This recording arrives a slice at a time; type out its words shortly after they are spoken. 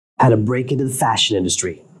how to break into the fashion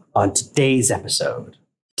industry on today's episode.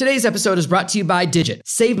 Today's episode is brought to you by Digit.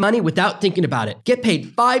 Save money without thinking about it. Get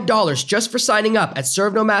paid $5 just for signing up at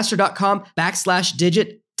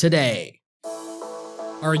servenomaster.com/digit today.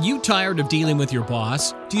 Are you tired of dealing with your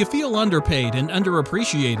boss? Do you feel underpaid and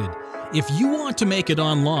underappreciated? If you want to make it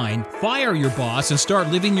online, fire your boss and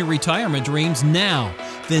start living your retirement dreams now,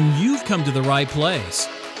 then you've come to the right place.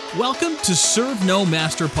 Welcome to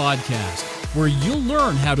ServenoMaster Podcast, where you'll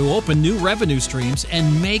learn how to open new revenue streams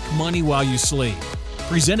and make money while you sleep.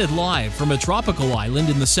 Presented live from a tropical island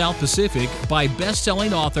in the South Pacific by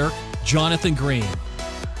best-selling author Jonathan Green.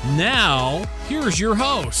 Now, here's your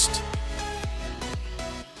host.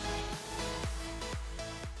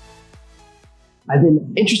 I've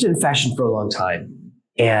been interested in fashion for a long time,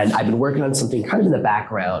 and I've been working on something kind of in the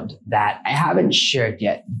background that I haven't shared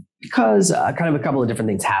yet because kind of a couple of different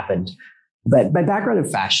things happened. But my background in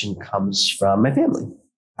fashion comes from my family.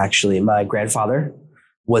 Actually, my grandfather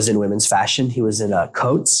was in women's fashion. He was in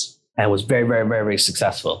coats and was very, very, very, very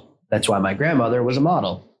successful. That's why my grandmother was a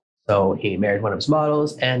model. So he married one of his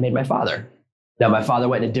models and made my father. Now, my father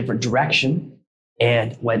went in a different direction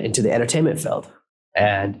and went into the entertainment field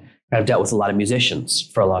and kind of dealt with a lot of musicians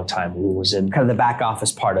for a long time. He was in kind of the back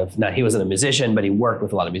office part of, now he wasn't a musician, but he worked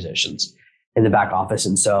with a lot of musicians in the back office.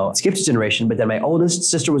 And so I skipped a generation, but then my oldest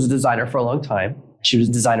sister was a designer for a long time. She was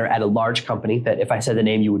a designer at a large company that if I said the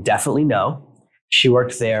name, you would definitely know. She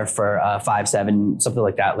worked there for 5, 7, something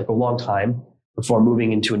like that, like a long time before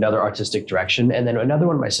moving into another artistic direction. And then another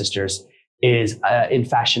one of my sisters is in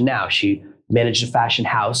fashion now. She managed a fashion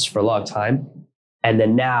house for a long time. And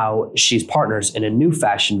then now she's partners in a new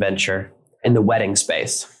fashion venture in the wedding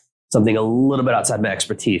space, something a little bit outside my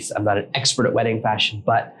expertise. I'm not an expert at wedding fashion,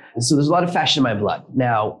 but so there's a lot of fashion in my blood.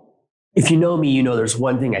 Now, if you know me, you know there's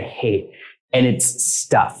one thing I hate, and it's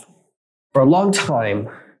stuff. For a long time,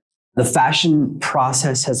 the fashion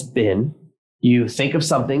process has been, you think of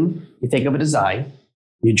something, you think of a design,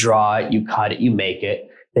 you draw it, you cut it, you make it,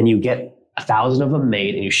 then you get 1,000 of them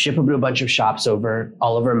made and you ship them to a bunch of shops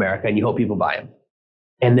all over America and you hope people buy them.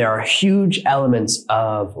 And there are huge elements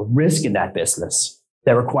of risk in that business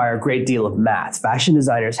that require a great deal of math. Fashion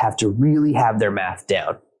designers have to really have their math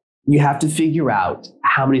down. You have to figure out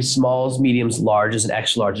how many smalls, mediums, larges, and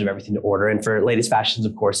extra larges of everything to order. And for ladies' fashions,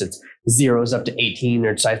 of course, it's 0s up to 18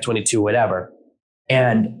 or size 22, whatever.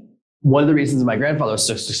 And one of the reasons my grandfather was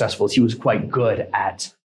so successful is he was quite good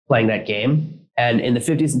at playing that game. And in the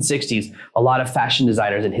 50s and 60s, a lot of fashion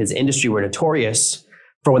designers in his industry were notorious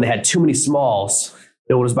for when they had too many smalls.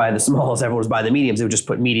 No one was buying the smalls, everyone was buying the mediums. They would just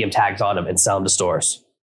put medium tags on them and sell them to stores.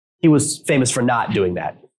 He was famous for not doing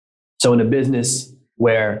that. So in a business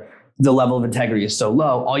where the level of integrity is so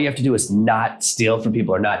low, all you have to do is not steal from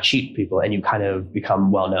people or not cheat people, and you kind of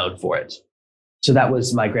become well known for it. So that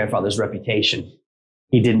was my grandfather's reputation.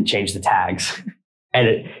 He didn't change the tags.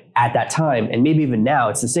 And at that time, and maybe even now,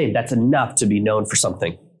 it's the same. That's enough to be known for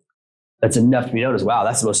something. That's enough to be known as, wow,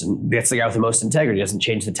 that's the guy with the most integrity. He doesn't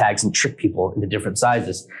change the tags and trick people into different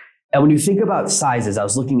sizes. And when you think about sizes, I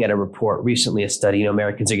was looking at a report recently, a study,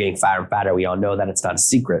 Americans are getting fatter and fatter. We all know that, it's not a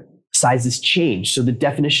secret. Sizes change. So the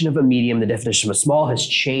definition of a medium, the definition of a small has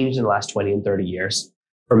changed in the last 20 and 30 years.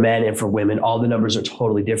 For men and for women, all the numbers are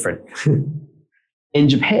totally different. In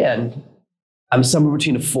Japan, I'm somewhere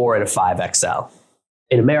between a 4 and a 5XL.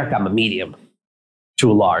 In America, I'm a medium to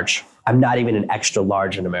a large. I'm not even an extra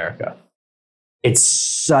large in America. It's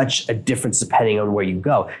such a difference depending on where you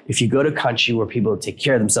go. If you go to a country where people take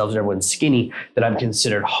care of themselves and everyone's skinny, then I'm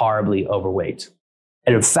considered horribly overweight.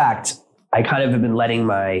 And in fact, I kind of have been letting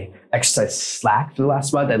my exercise slack for the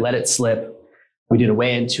last month. I let it slip. We did a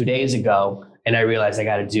weigh-in 2 days ago, and I realized I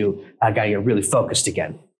got to get really focused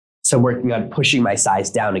again. So I'm working on pushing my size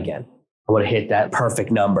down again. I want to hit that perfect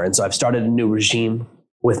number. And so I've started a new regime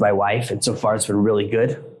with my wife, and so far it's been really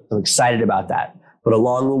good. I'm excited about that. But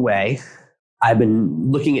along the way, I've been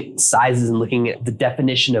looking at sizes and looking at the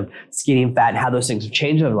definition of skinny and fat and how those things have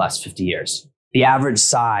changed over the last 50 years. The average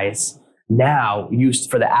size now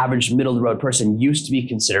for the average middle of the road person used to be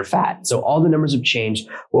considered fat. So all the numbers have changed,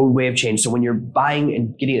 what way have changed. So when you're buying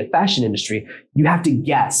and getting in the fashion industry, you have to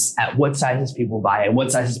guess at what sizes people buy and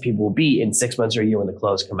what sizes people will be in 6 months or a year when the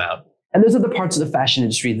clothes come out. And there's other parts of the fashion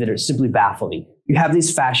industry that are simply baffling. You have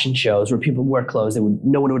these fashion shows where people wear clothes that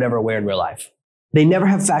no one would ever wear in real life. They never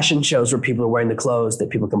have fashion shows where people are wearing the clothes that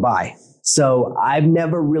people can buy. So I've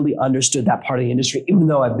never really understood that part of the industry, even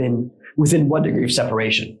though I've been within 1 degree of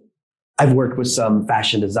separation. I've worked with some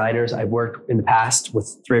fashion designers. I've worked in the past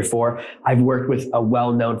with 3 or 4. I've worked with a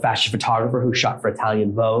well-known fashion photographer who shot for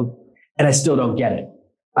Italian Vogue, and I still don't get it.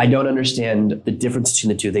 I don't understand the difference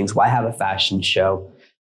between the two things. Why have a fashion show?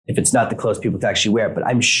 if it's not the clothes people can actually wear. But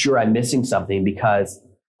I'm sure I'm missing something because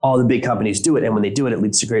all the big companies do it. And when they do it, it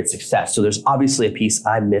leads to great success. So there's obviously a piece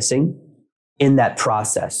I'm missing in that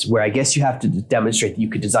process where I guess you have to demonstrate that you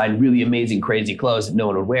could design really amazing, crazy clothes that no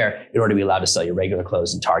one would wear in order to be allowed to sell your regular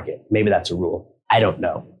clothes in Target. Maybe that's a rule. I don't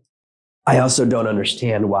know. I also don't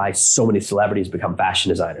understand why so many celebrities become fashion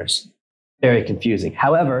designers. Very confusing.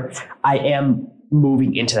 However, I am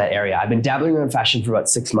moving into that area. I've been dabbling around fashion for about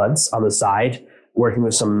 6 months on the side, working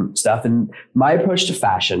with some stuff. And my approach to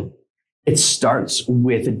fashion, it starts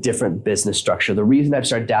with a different business structure. The reason I've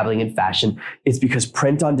started dabbling in fashion is because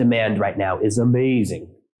print on demand right now is amazing.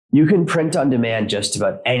 You can print on demand just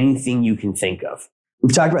about anything you can think of.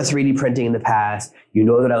 We've talked about 3D printing in the past. You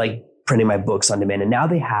know that I like printing my books on demand, and now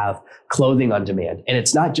they have clothing on demand. And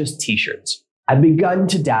it's not just t-shirts. I've begun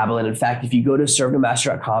to dabble. And in fact, if you go to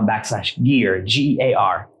servenomaster.com/gear,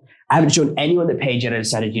 G-A-R, I haven't shown anyone the page yet. I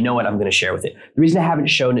decided, you know what, I'm going to share with it. The reason I haven't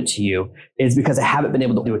shown it to you is because I haven't been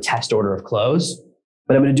able to do a test order of clothes,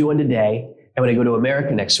 but I'm going to do one today. And when I go to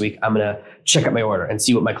America next week, I'm going to check out my order and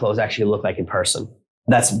see what my clothes actually look like in person.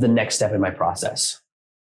 That's the next step in my process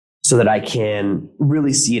so that I can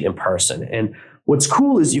really see it in person. And what's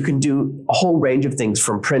cool is you can do a whole range of things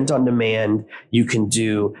from print on demand. You can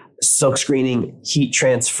do silk screening, heat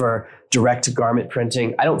transfer, direct to garment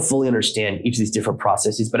printing. I don't fully understand each of these different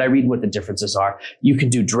processes, but I read what the differences are. You can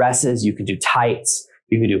do dresses, you can do tights,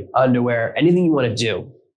 you can do underwear, anything you want to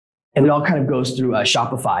do. And it all kind of goes through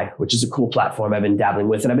Shopify, which is a cool platform I've been dabbling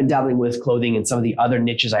with. And I've been dabbling with clothing and some of the other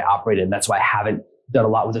niches I operate in. That's why I haven't done a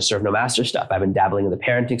lot with the servenomaster stuff. I've been dabbling in the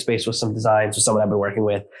parenting space with some designs with someone I've been working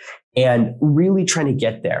with and really trying to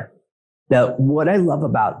get there. Now, what I love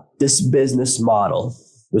about this business model,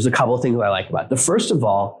 there's a couple of things I like about it. The first of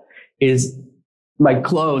all is my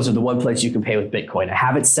clothes are the one place you can pay with Bitcoin. I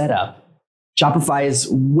have it set up. Shopify is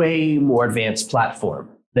way more advanced platform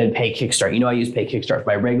than Pay Kickstart. You know, I use Pay Kickstart for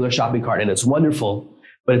my regular shopping cart and it's wonderful,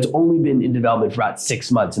 but it's only been in development for about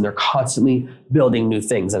 6 months and they're constantly building new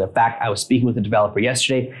things. And in fact, I was speaking with a developer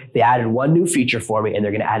yesterday. They added one new feature for me and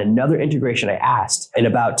they're going to add another integration I asked in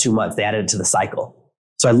about 2 months. They added it to the cycle.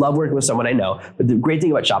 So I love working with someone I know. But the great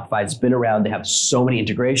thing about Shopify, it's been around. They have so many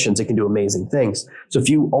integrations. It can do amazing things. So if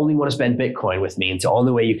you only want to spend Bitcoin with me, it's the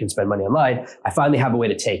only way you can spend money online, I finally have a way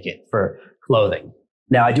to take it for clothing.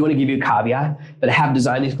 Now, I do want to give you a caveat that I have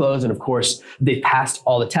designed these clothes. And of course, they've passed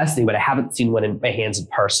all the testing, but I haven't seen one in my hands in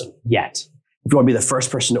person yet. If you want to be the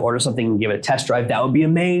first person to order something and give it a test drive, that would be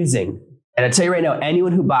amazing. And I tell you right now,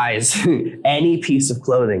 anyone who buys any piece of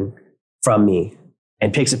clothing from me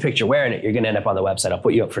and takes a picture wearing it, you're going to end up on the website. I'll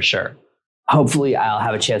put you up for sure. Hopefully, I'll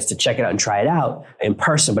have a chance to check it out and try it out in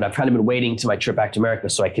person, but I've kind of been waiting to my trip back to America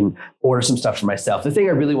so I can order some stuff for myself. The thing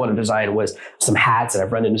I really want to design was some hats, and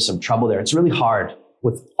I've run into some trouble there. It's really hard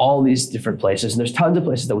with all these different places, and there's tons of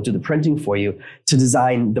places that will do the printing for you to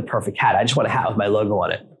design the perfect hat. I just want a hat with my logo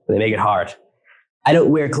on it, but they make it hard. I don't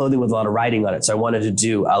wear clothing with a lot of writing on it, so I wanted to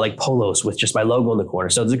do like polos with just my logo in the corner.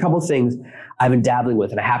 So there's a couple of things I've been dabbling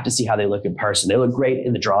with, and I have to see how they look in person. They look great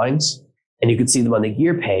in the drawings, and you can see them on the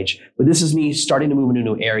gear page, but this is me starting to move into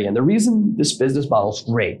a new area. And the reason this business model is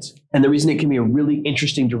great, and the reason it can be a really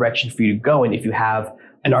interesting direction for you to go in if you have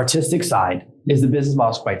an artistic side, is the business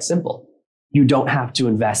model is quite simple. You don't have to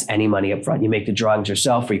invest any money up front. You make the drawings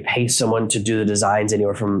yourself, or you pay someone to do the designs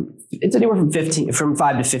anywhere from $5 to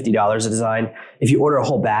 $50 a design. If you order a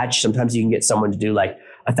whole batch, sometimes you can get someone to do like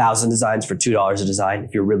 1,000 designs for $2 a design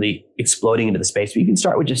if you're really exploding into the space. But you can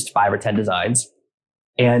start with just 5 or 10 designs.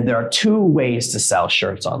 And there are 2 ways to sell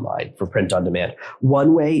shirts online for print on demand.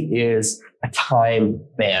 One way is a time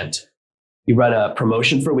band. You run a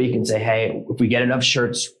promotion for a week and say, hey, if we get enough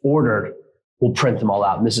shirts ordered, we'll print them all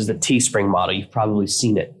out. And this is the Teespring model. You've probably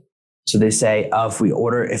seen it. So they say, if we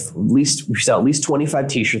sell at least 25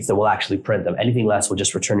 t-shirts, then we'll actually print them. Anything less, we'll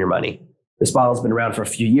just return your money. This model has been around for a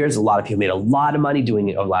few years. A lot of people made a lot of money doing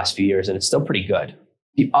it over the last few years, and it's still pretty good.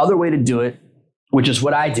 The other way to do it, which is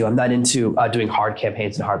what I do, I'm not into doing hard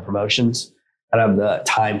campaigns and hard promotions. I don't have the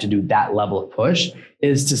time to do that level of push,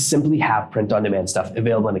 is to simply have print on demand stuff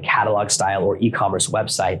available in a catalog style or e-commerce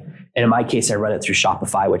website. And in my case, I run it through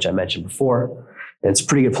Shopify, which I mentioned before. And it's a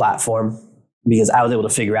pretty good platform because I was able to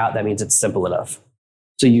figure out that means it's simple enough.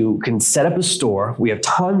 So you can set up a store. We have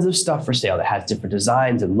tons of stuff for sale that has different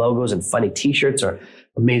designs and logos and funny t-shirts or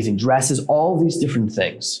amazing dresses, all these different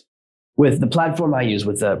things. With the platform I use,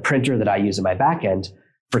 with the printer that I use in my backend,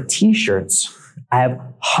 for t-shirts, I have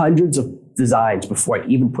hundreds of designs before I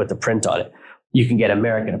even put the print on it. You can get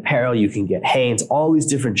American Apparel, you can get Hanes, all these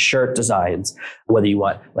different shirt designs, whether you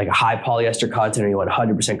want like a high polyester content or you want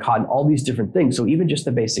 100% cotton, all these different things. So even just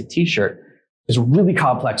the basic t-shirt is a really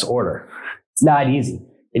complex order. It's not easy.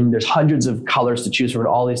 And there's hundreds of colors to choose from and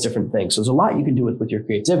all these different things. So there's a lot you can do with your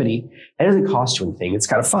creativity. And it doesn't cost you anything. It's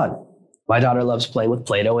kind of fun. My daughter loves playing with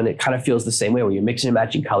Play-Doh, and it kind of feels the same way where you're mixing and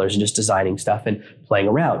matching colors and just designing stuff and playing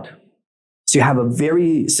around. So you have a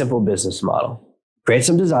very simple business model. Create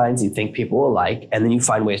some designs you think people will like, and then you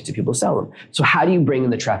find ways to people sell them. So how do you bring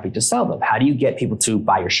in the traffic to sell them? How do you get people to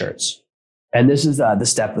buy your shirts? And this is the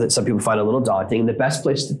step that some people find a little daunting. The best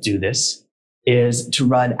place to do this is to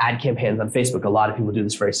run ad campaigns on Facebook. A lot of people do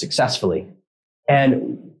this very successfully.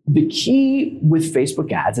 And the key with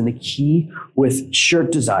Facebook ads and the key with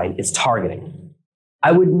shirt design is targeting.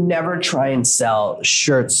 I would never try and sell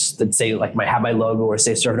shirts that say like have my logo or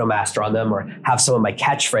say servenomaster on them or have some of my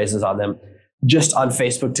catchphrases on them just on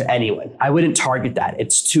Facebook to anyone. I wouldn't target that.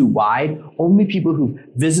 It's too wide. Only people who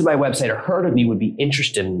visit my website or heard of me would be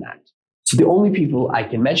interested in that. So the only people I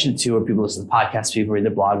can mention it to are people who listen to the podcast, people who read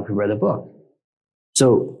the blog, people who read the book.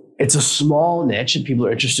 So it's a small niche and people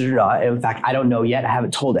are interested or not. And in fact, I don't know yet. I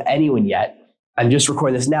haven't told anyone yet. I'm just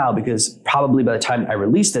recording this now because probably by the time I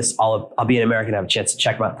release this, I'll be in America and have a chance to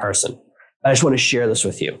check them out in person. I just want to share this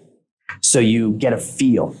with you so you get a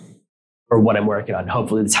feel for what I'm working on.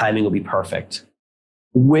 Hopefully the timing will be perfect.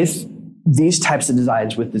 With these types of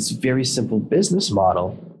designs, with this very simple business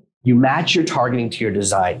model, you match your targeting to your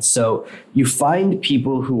design. So you find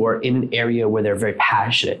people who are in an area where they're very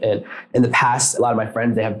passionate. And in the past, a lot of my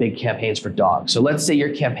friends, they have big campaigns for dogs. So let's say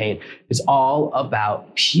your campaign is all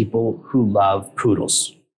about people who love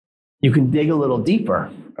poodles. You can dig a little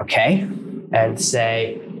deeper, okay? And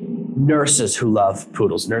say nurses who love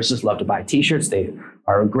poodles. Nurses love to buy t-shirts. They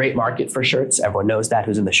are a great market for shirts. Everyone knows that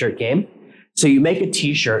who's in the shirt game. So you make a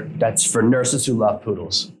t-shirt that's for nurses who love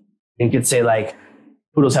poodles. And you could say like,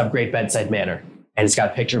 poodles have great bedside manner. And it's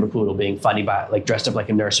got a picture of a poodle being funny by like dressed up like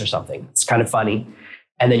a nurse or something. It's kind of funny.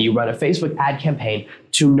 And then you run a Facebook ad campaign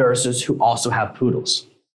to nurses who also have poodles.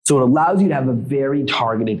 So it allows you to have a very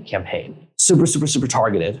targeted campaign. Super, super, super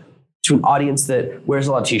targeted to an audience that wears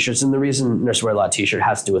a lot of t-shirts. And the reason nurses wear a lot of t-shirts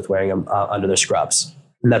has to do with wearing them under their scrubs.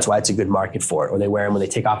 And that's why it's a good market for it. Or they wear them when they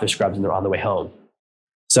take off their scrubs and they're on the way home.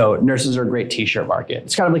 So nurses are a great t-shirt market.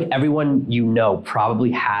 It's kind of like everyone you know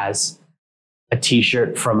probably has a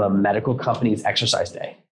t-shirt from a medical company's exercise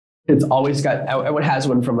day. It's always got, everyone has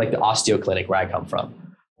one from like the osteo clinic where I come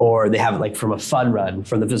from, or they have it like from a fun run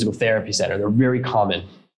from the physical therapy center. They're very common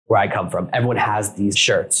where I come from. Everyone has these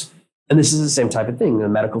shirts. And this is the same type of thing. In the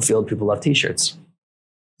medical field, people love t-shirts.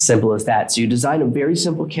 Simple as that. So you design a very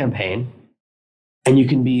simple campaign and you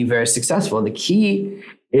can be very successful. And the key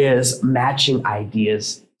is matching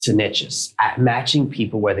ideas to niches, matching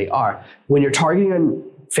people where they are. When you're targeting on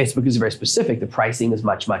Facebook is very specific, the pricing is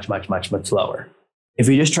much, much, much, much, much lower. If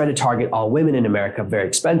you just try to target all women in America, very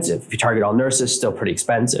expensive. If you target all nurses, still pretty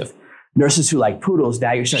expensive. Nurses who like poodles,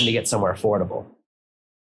 now you're starting to get somewhere affordable.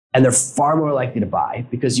 And they're far more likely to buy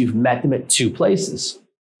because you've met them at two places.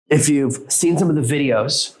 If you've seen some of the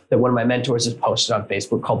videos that one of my mentors has posted on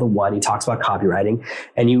Facebook called The One, he talks about copywriting,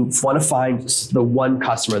 and you want to find the one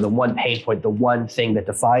customer, the one pain point, the one thing that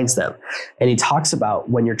defines them. And he talks about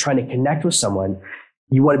when you're trying to connect with someone,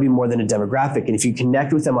 you want to be more than a demographic. And if you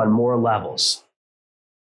connect with them on more levels,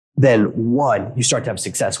 then one, you start to have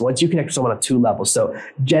success. Once you connect with someone on two levels, so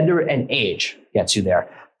gender and age gets you there.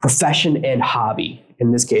 Profession and hobby.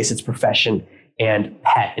 In this case, it's profession and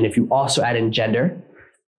pet. And if you also add in gender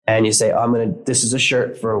and you say, this is a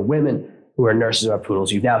shirt for women who are nurses who have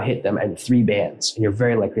poodles, you've now hit them at 3 bands and you're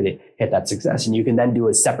very likely to hit that success. And you can then do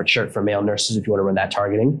a separate shirt for male nurses if you want to run that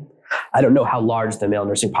targeting. I don't know how large the male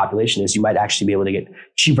nursing population is. You might actually be able to get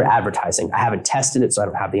cheaper advertising. I haven't tested it, so I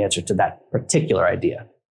don't have the answer to that particular idea.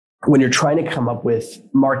 When you're trying to come up with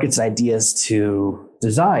markets and ideas to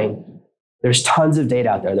design, there's tons of data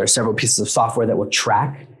out there. There are several pieces of software that will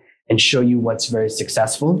track and show you what's very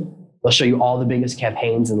successful. They'll show you all the biggest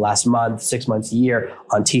campaigns in the last month, 6 months, a year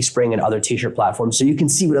on Teespring and other t-shirt platforms. So you can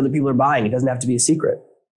see what other people are buying. It doesn't have to be a secret.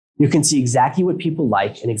 You can see exactly what people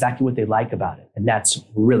like and exactly what they like about it. And that's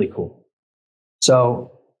really cool.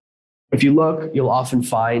 So if you look, you'll often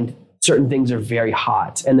find certain things are very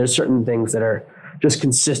hot. And there's certain things that are just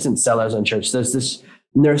consistent sellers on shirts. There's this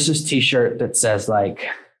nurse's t-shirt that says like,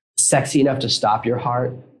 sexy enough to stop your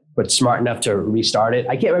heart, but smart enough to restart it.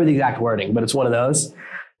 I can't remember the exact wording, but it's one of those.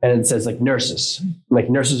 And it says like nurses.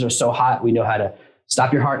 Like nurses are so hot, we know how to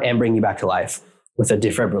stop your heart and bring you back to life with a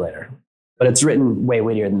defibrillator. But it's written way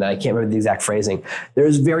wittier than that. I can't remember the exact phrasing.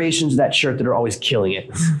 There's variations of that shirt that are always killing it.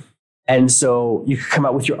 And so you can come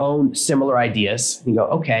out with your own similar ideas. You go,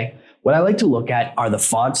 okay, what I like to look at are the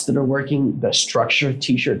fonts that are working, the structure of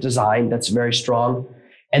t-shirt design that's very strong.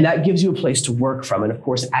 And that gives you a place to work from. And of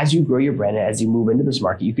course, as you grow your brand and as you move into this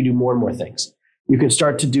market, you can do more and more things. You can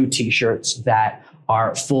start to do t-shirts that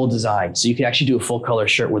are full design. So you can actually do a full color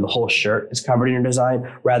shirt where the whole shirt is covered in your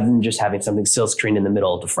design rather than just having something silkscreen in the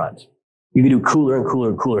middle at the front. You can do cooler and cooler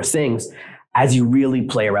and cooler things as you really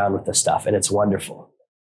play around with this stuff, and it's wonderful.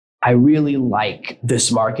 I really like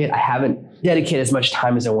this market. I haven't dedicated as much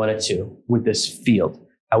time as I wanted to with this field.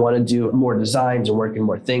 I want to do more designs and work in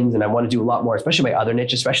more things, and I want to do a lot more, especially my other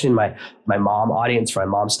niche, especially in my mom audience for my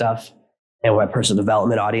mom stuff and my personal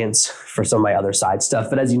development audience for some of my other side stuff.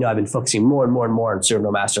 But as you know, I've been focusing more and more and more on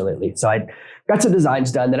servenomaster lately. So I got some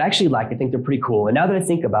designs done that I actually like. I think they're pretty cool. And now that I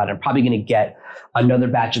think about it, I'm probably going to get another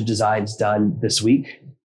batch of designs done this week.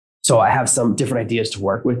 So I have some different ideas to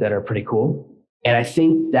work with that are pretty cool. And I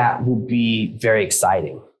think that will be very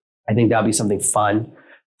exciting. I think that'll be something fun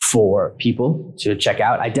for people to check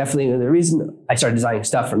out. The reason I started designing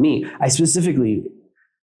stuff for me, I specifically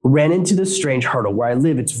ran into this strange hurdle. Where I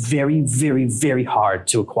live, it's very, very, very hard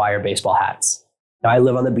to acquire baseball hats. Now I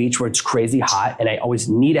live on the beach where it's crazy hot and I always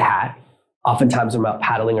need a hat. Oftentimes when I'm out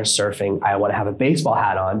paddling or surfing, I want to have a baseball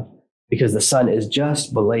hat on because the sun is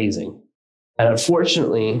just blazing. And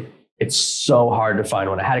unfortunately, it's so hard to find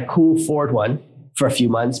one. I had a cool Ford one for a few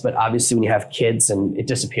months, but obviously when you have kids and it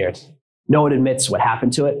disappeared. No one admits what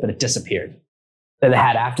happened to it, but it disappeared. Then the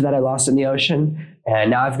hat after that, I lost in the ocean. And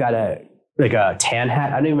now I've got a tan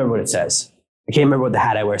hat. I don't even remember what it says. I can't remember what the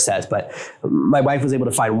hat I wear says, but my wife was able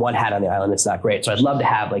to find one hat on the island that's not great. So I'd love to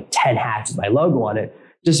have like 10 hats with my logo on it,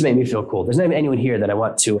 just to make me feel cool. There's not even anyone here that I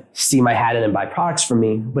want to see my hat in and buy products from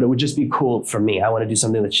me, but it would just be cool for me. I want to do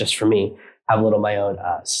something that's just for me, have a little of my own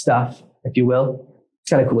stuff, if you will. It's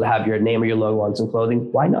kind of cool to have your name or your logo on some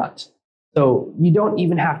clothing. Why not? So you don't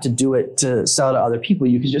even have to do it to sell to other people.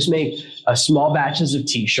 You can just make small batches of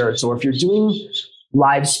t-shirts, or if you're doing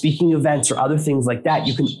live speaking events or other things like that,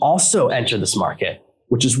 you can also enter this market,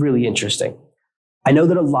 which is really interesting. I know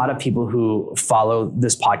that a lot of people who follow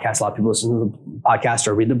this podcast, a lot of people listen to the podcast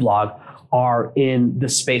or read the blog, are in the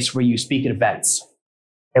space where you speak at events.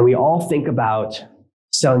 And we all think about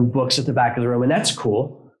selling books at the back of the room, and that's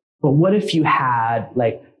cool. But what if you had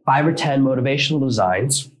like 5 or 10 motivational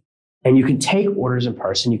designs, and you can take orders in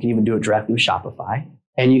person? You can even do it directly with Shopify.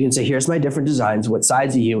 And you can say, here's my different designs. What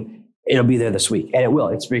size are you? It'll be there this week. And it will.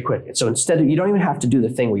 It's pretty quick. So instead of, you don't even have to do the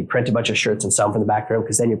thing where you print a bunch of shirts and sell them from the back room,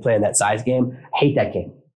 because then you're playing that size game. I hate that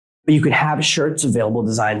game. But you can have shirts available,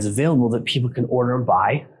 designs available that people can order and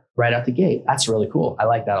buy right out the gate. That's really cool. I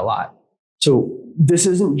like that a lot. So this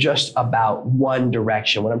isn't just about one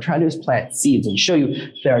direction. What I'm trying to do is plant seeds and show you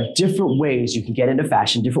there are different ways you can get into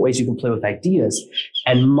fashion, different ways you can play with ideas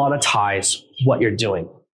and monetize what you're doing.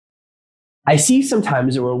 I see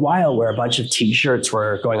sometimes there were a while where a bunch of t-shirts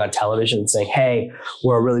were going on television and saying, hey,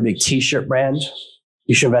 we're a really big t-shirt brand.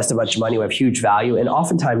 You should invest a bunch of money. We have huge value. And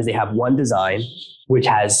oftentimes they have one design which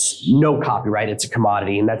has no copyright. It's a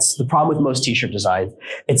commodity. And that's the problem with most t-shirt designs.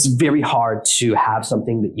 It's very hard to have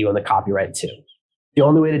something that you own the copyright to. The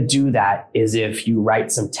only way to do that is if you write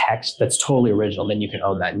some text that's totally original, then you can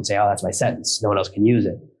own that and say, oh, that's my sentence. No one else can use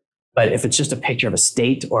it. But if it's just a picture of a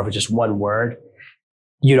state or if it's just one word,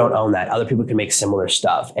 you don't own that. Other people can make similar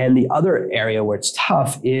stuff. And the other area where it's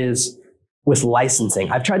tough is with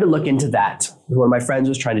licensing. I've tried to look into that. One of my friends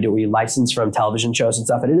was trying to do it where you license from television shows and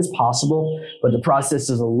stuff, and it is possible, but the process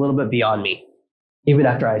is a little bit beyond me. Even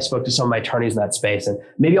after I spoke to some of my attorneys in that space, and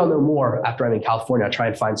maybe I'll know more after I'm in California. I'll try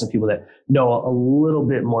and find some people that know a little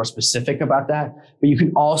bit more specific about that. But you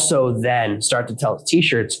can also then start to tell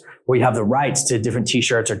t-shirts where you have the rights to different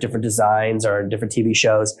t-shirts or different designs or different TV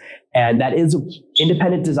shows. And that is,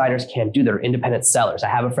 independent designers can't do that, or independent sellers. I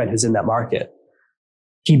have a friend who's in that market.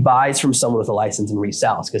 He buys from someone with a license and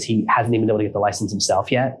resells because he hasn't even been able to get the license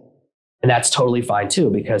himself yet. And that's totally fine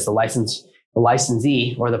too, because the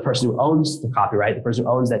licensee, or the person who owns the copyright, the person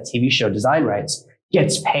who owns that TV show design rights,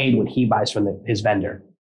 gets paid when he buys from his vendor.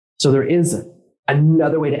 So there is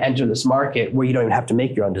another way to enter this market where you don't even have to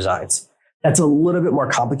make your own designs. That's a little bit more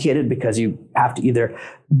complicated because you have to either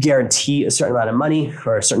guarantee a certain amount of money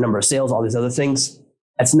or a certain number of sales, all these other things.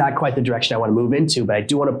 That's not quite the direction I want to move into, but I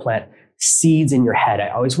do want to plant seeds in your head. I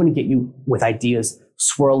always want to get you with ideas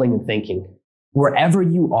swirling and thinking. Wherever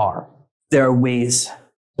you are, there are ways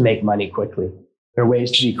to make money quickly. There are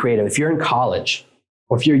ways to be creative. If you're in college,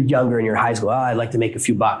 or if you're younger and you're in high school, I'd like to make a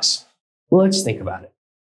few bucks. Well, let's think about it.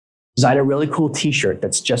 Design a really cool t-shirt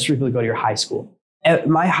that's just for people to go to your high school. At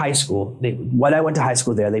my high school, when I went to high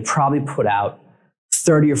school there, they probably put out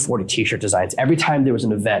 30 or 40 t-shirt designs. Every time there was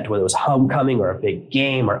an event, whether it was homecoming or a big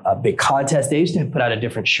game or a big contest, they used to put out a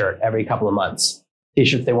different shirt every couple of months.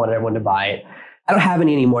 T-shirts, they wanted everyone to buy it. I don't have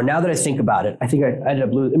any anymore. Now that I think about it, I think I ended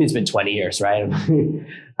up losing. I mean, it's been 20 years, right?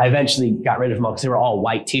 I eventually got rid of them all because they were all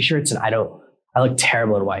white t-shirts, and I don't I look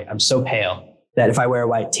terrible in white. I'm so pale that if I wear a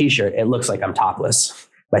white t-shirt, it looks like I'm topless.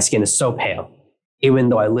 My skin is so pale. Even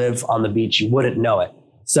though I live on the beach, you wouldn't know it.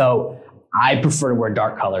 So I prefer to wear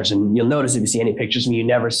dark colors. And you'll notice if you see any pictures of me, you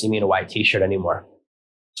never see me in a white t-shirt anymore.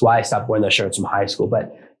 That's why I stopped wearing those shirts from high school.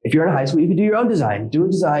 But if you're in high school, you can do your own design. Do a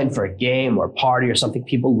design for a game or a party or something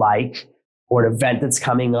people like, or an event that's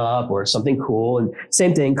coming up or something cool. And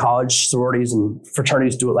same thing, college sororities and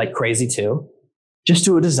fraternities do it like crazy too. Just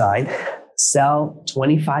do a design, sell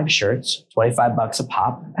 25 shirts, $25 a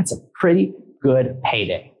pop. That's a pretty good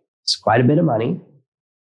payday. It's quite a bit of money.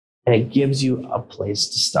 And it gives you a place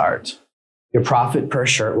to start. Your profit per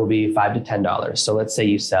shirt will be $5 to $10. So let's say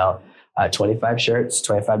you sell 25 shirts,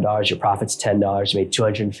 $25, your profit's $10, you made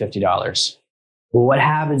 $250. Well, what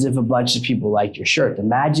happens if a bunch of people like your shirt? The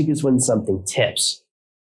magic is when something tips.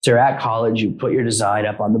 So you're at college, you put your design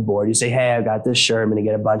up on the board, you say, hey, I've got this shirt, I'm gonna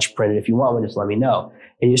get a bunch printed. If you want one, just let me know.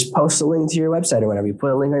 And you just post a link to your website or whatever. You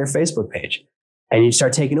put a link on your Facebook page and you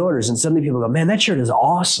start taking orders. And suddenly people go, man, that shirt is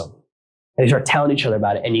awesome. And they start telling each other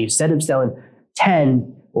about it. And you, instead of selling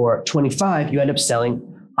 10 or 25, you end up selling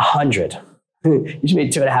 100. You just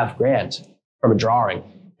made $2,500 from a drawing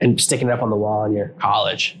and sticking it up on the wall in your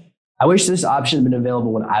college. I wish this option had been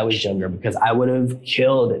available when I was younger because I would have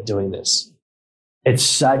killed at doing this. It's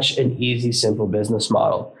such an easy, simple business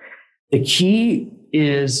model. The key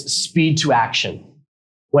is speed to action.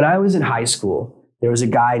 When I was in high school, there was a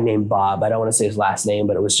guy named Bob. I don't want to say his last name,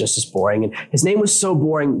 but it was just as boring. And his name was so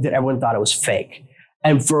boring that everyone thought it was fake.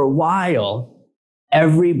 And for a while,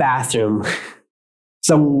 every bathroom,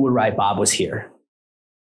 someone would write Bob was here.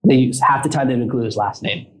 They used half the time they'd include his last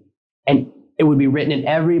name. And it would be written in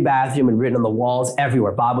every bathroom and written on the walls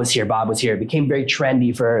everywhere. Bob was here, Bob was here. It became very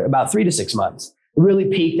trendy for about 3 to 6 months. It really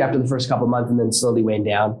peaked after the first couple of months and then slowly waned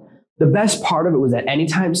down. The best part of it was that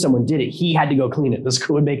anytime someone did it, he had to go clean it. The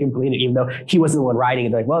school would make him clean it, even though he wasn't the one writing it.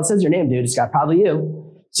 They're like, well, it says your name, dude. It's got probably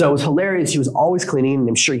you. So it was hilarious. He was always cleaning, and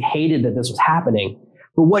I'm sure he hated that this was happening.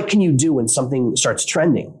 But what can you do when something starts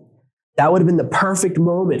trending? That would have been the perfect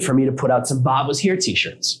moment for me to put out some Bob Was Here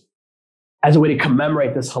t-shirts as a way to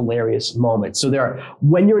commemorate this hilarious moment. So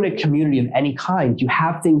when you're in a community of any kind, you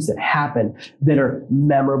have things that happen that are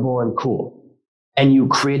memorable and cool. And you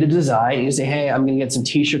create a design and you say, hey, I'm going to get some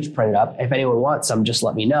t-shirts printed up. If anyone wants some, just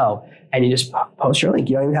let me know. And you just post your link.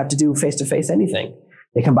 You don't even have to do face-to-face anything.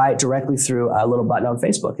 They can buy it directly through a little button on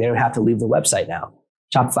Facebook. They don't have to leave the website now.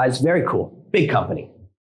 Shopify is very cool. Big company.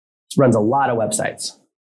 It runs a lot of websites.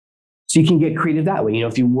 So you can get creative that way. You know,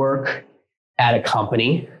 if you work at a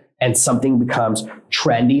company and something becomes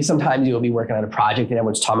trendy, sometimes you'll be working on a project and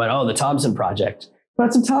everyone's talking about, oh, the Thompson Project. Put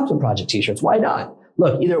out some Thompson Project t-shirts. Why not?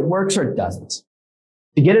 Look, either it works or it doesn't.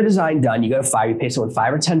 To get a design done, you go to Fiverr, you pay someone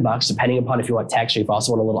 $5 or $10, depending upon if you want text or if you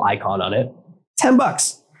also want a little icon on it.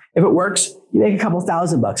 $10. If it works, you make a couple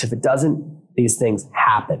 $1,000. If it doesn't, these things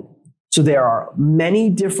happen. So there are many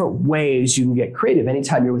different ways you can get creative.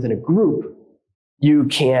 Anytime you're within a group, you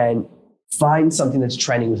can find something that's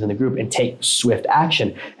trending within the group and take swift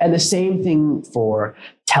action. And the same thing for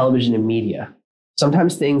television and media.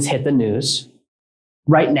 Sometimes things hit the news.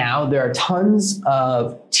 Right now, there are tons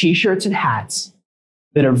of t-shirts and hats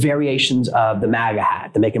that are variations of the MAGA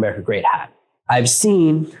hat, the Make America Great hat. I've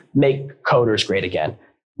seen make coders great again,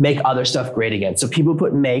 make other stuff great again. So people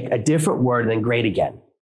put make a different word than great again.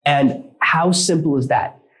 And how simple is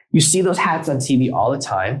that? You see those hats on TV all the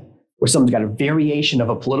time where someone's got a variation of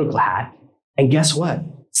a political hat. And guess what?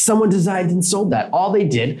 Someone designed and sold that. All they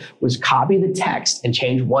did was copy the text and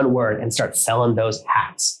change one word and start selling those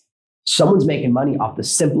hats. Someone's making money off the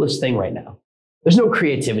simplest thing right now. There's no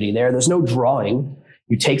creativity there. There's no drawing.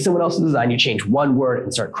 You take someone else's design, you change one word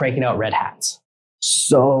and start cranking out red hats.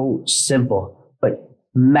 So simple, but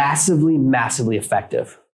massively, massively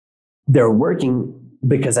effective. They're working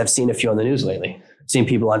because I've seen a few on the news lately. I've seen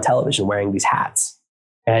people on television wearing these hats.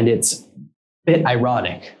 And it's a bit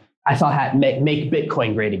ironic. I thought make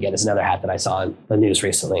Bitcoin great again is another hat that I saw on the news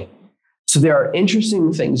recently. So there are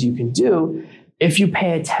interesting things you can do if you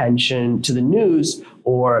pay attention to the news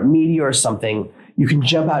or media or something. You can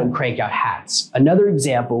jump out and crank out hats. Another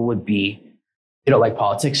example would be, you don't like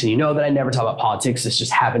politics, and you know that I never talk about politics. This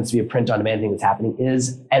just happens to be a print-on-demand thing that's happening,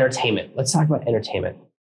 is entertainment. Let's talk about entertainment.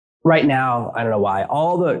 Right now, I don't know why,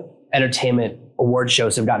 all the entertainment award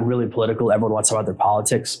shows have gotten really political. Everyone wants to talk about their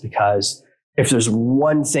politics because if there's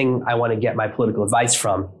one thing I want to get my political advice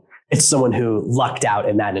from, it's someone who lucked out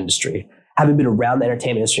in that industry. Having been around the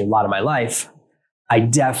entertainment industry a lot of my life, I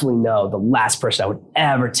definitely know the last person I would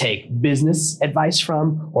ever take business advice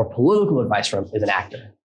from or political advice from is an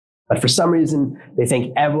actor. But for some reason, they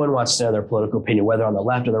think everyone wants to know their political opinion, whether on the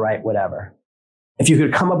left or the right, whatever. If you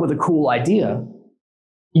could come up with a cool idea,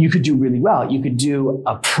 you could do really well. You could do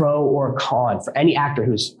a pro or a con for any actor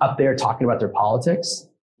who's up there talking about their politics.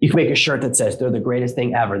 You can make a shirt that says they're the greatest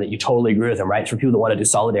thing ever, that you totally agree with them, right? For people that want to do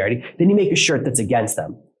solidarity. Then you make a shirt that's against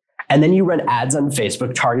them. And then you run ads on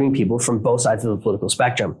Facebook targeting people from both sides of the political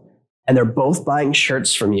spectrum. And they're both buying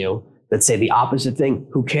shirts from you that say the opposite thing.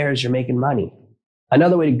 Who cares? You're making money.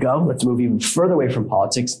 Another way to go, let's move even further away from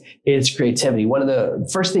politics, is creativity. One of the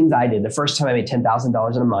first things I did, the first time I made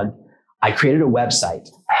 $10,000 in a month, I created a website.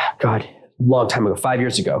 God, a long time ago, 5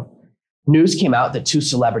 years ago. News came out that two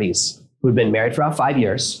celebrities who had been married for about 5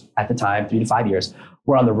 years at the time, 3 to 5 years,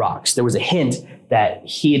 were on the rocks. There was a hint that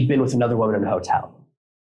he had been with another woman in a hotel.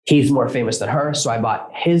 He's more famous than her, so I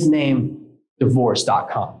bought his name,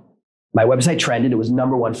 divorce.com. My website trended. It was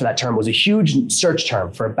 ¡1 for that term. It was a huge search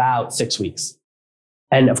term for about 6 weeks.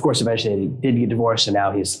 And of course, eventually he did get divorced, and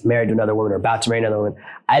now he's married to another woman or about to marry another woman.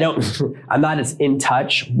 I'm not as in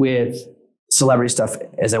touch with celebrity stuff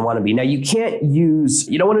as I want to be. Now, you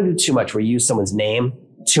don't want to do too much where you use someone's name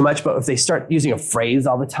too much, but if they start using a phrase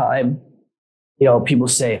all the time, people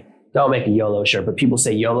say, don't make a YOLO shirt, but people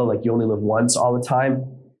say YOLO like you only live once all the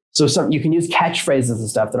time. So you can use catchphrases and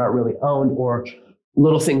stuff that aren't really owned, or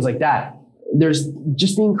little things like that. There's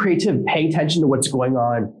just being creative, paying attention to what's going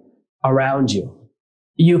on around you.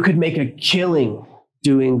 You could make a killing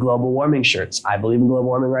doing global warming shirts. I believe in global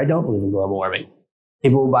warming, or I don't believe in global warming.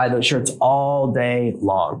 People will buy those shirts all day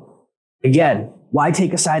long. Again, why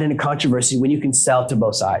take a side in a controversy when you can sell to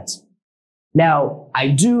both sides? Now, I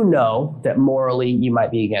do know that morally you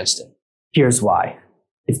might be against it. Here's why.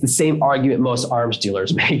 It's the same argument most arms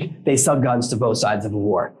dealers make. They sell guns to both sides of a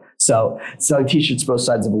war. So selling t-shirts to both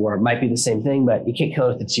sides of a war might be the same thing, but you can't kill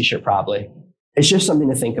it with a t-shirt probably. It's just something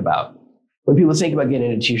to think about. When people think about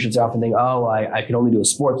getting into t-shirts, they often think, oh, I can only do a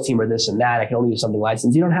sports team or this and that. I can only do something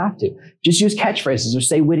licensed. You don't have to. Just use catchphrases or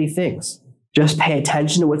say witty things. Just pay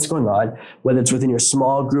attention to what's going on, whether it's within your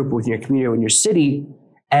small group or within your community or in your city,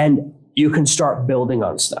 and you can start building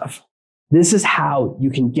on stuff. This is how you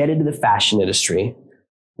can get into the fashion industry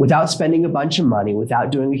without spending a bunch of money,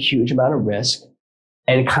 without doing a huge amount of risk,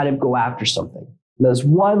 and kind of go after something. And there's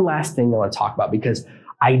one last thing I want to talk about, because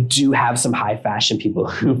I do have some high fashion people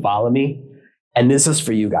who follow me. And this is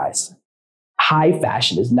for you guys. High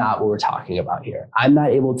fashion is not what we're talking about here. I'm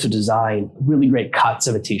not able to design really great cuts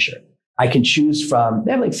of a t-shirt. I can choose from,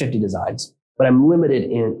 they have like 50 designs, but I'm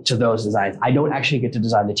limited to those designs. I don't actually get to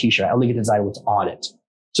design the t-shirt. I only get to design what's on it.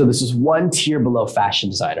 So this is one tier below fashion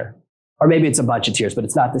designer. Or maybe it's a bunch of tiers, but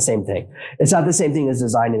it's not the same thing. It's not the same thing as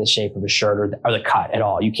designing the shape of a shirt or the cut at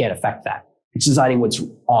all. You can't affect that. It's designing what's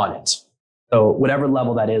on it. So whatever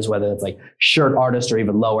level that is, whether it's like shirt artist or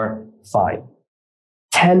even lower, fine.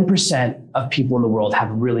 10% of people in the world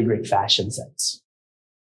have really great fashion sense.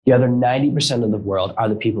 The other 90% of the world are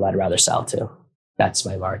the people I'd rather sell to. That's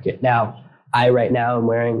my market. Now, right now am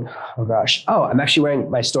wearing, I'm actually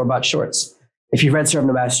wearing my store-bought shorts. If you've read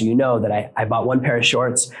Servenomaster, you know that I bought one pair of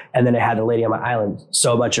shorts, and then I had a lady on my island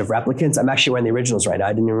sew a bunch of replicants. I'm actually wearing the originals right now.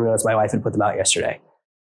 I didn't even realize my wife had put them out yesterday.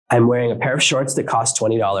 I'm wearing a pair of shorts that cost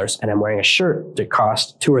 $20, and I'm wearing a shirt that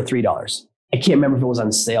cost $2 or $3. I can't remember if it was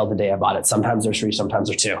on sale the day I bought it. Sometimes there's 3, sometimes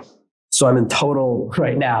there's 2. So I'm in total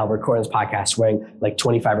right now, recording this podcast, wearing like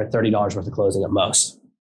 $25 or $30 worth of clothing at most.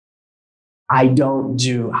 I don't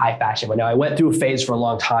do high fashion. But now I went through a phase for a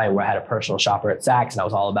long time where I had a personal shopper at Saks, and I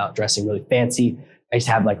was all about dressing really fancy. I used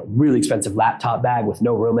to have like a really expensive laptop bag with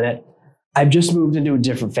no room in it. I've just moved into a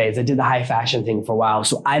different phase. I did the high fashion thing for a while,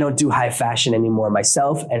 so I don't do high fashion anymore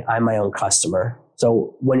myself, and I'm my own customer.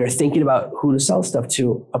 So when you're thinking about who to sell stuff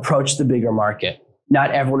to, approach the bigger market.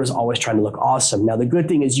 Not everyone is always trying to look awesome. Now, the good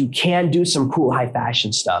thing is you can do some cool high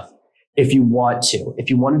fashion stuff if you want to. If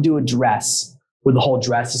you want to do a dress where the whole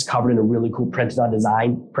dress is covered in a really cool printed on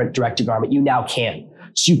design, print direct to garment, you now can.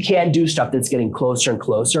 So you can do stuff that's getting closer and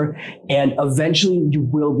closer, and eventually you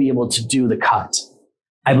will be able to do the cut.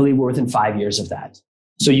 I believe we're within 5 years of that.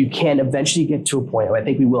 So you can eventually get to a point, and I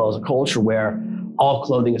think we will as a culture, where all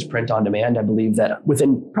clothing is print on demand. I believe that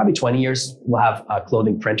within probably 20 years, we'll have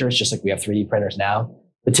clothing printers, just like we have 3D printers now.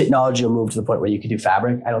 The technology will move to the point where you can do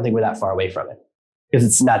fabric. I don't think we're that far away from it, because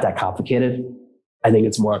it's not that complicated. I think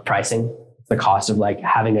it's more pricing. It's the cost of like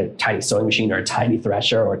having a tiny sewing machine or a tiny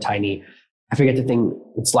thresher or a tiny, I forget the thing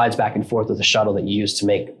that slides back and forth with a shuttle that you use to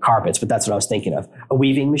make carpets, but that's what I was thinking of. A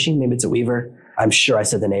weaving machine, maybe it's a weaver. I'm sure I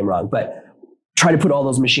said the name wrong, but try to put all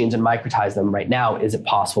those machines and microtize them right now. Is it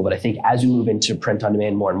possible? But I think as we move into print on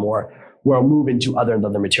demand more and more, we'll move into other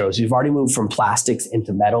materials. We've already moved from plastics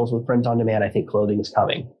into metals with print on demand. I think clothing is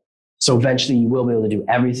coming. So eventually you will be able to do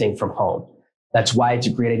everything from home. That's why it's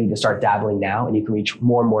a great idea to start dabbling now, and you can reach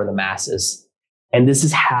more and more of the masses. And this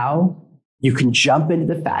is how you can jump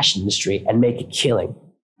into the fashion industry and make a killing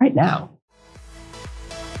right now.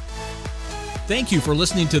 Thank you for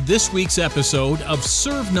listening to this week's episode of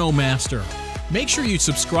ServenoMaster. Make sure you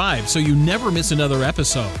subscribe so you never miss another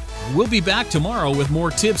episode. We'll be back tomorrow with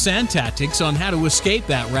more tips and tactics on how to escape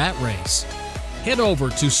that rat race. Head over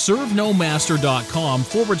to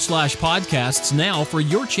servenomaster.com/podcasts now for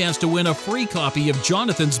your chance to win a free copy of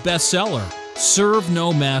Jonathan's bestseller, Serve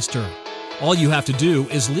No Master. All you have to do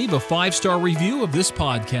is leave a 5-star review of this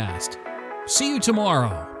podcast. See you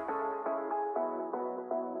tomorrow.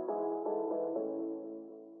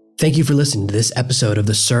 Thank you for listening to this episode of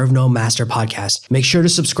the Serve No Master podcast. Make sure to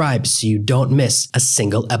subscribe so you don't miss a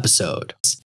single episode.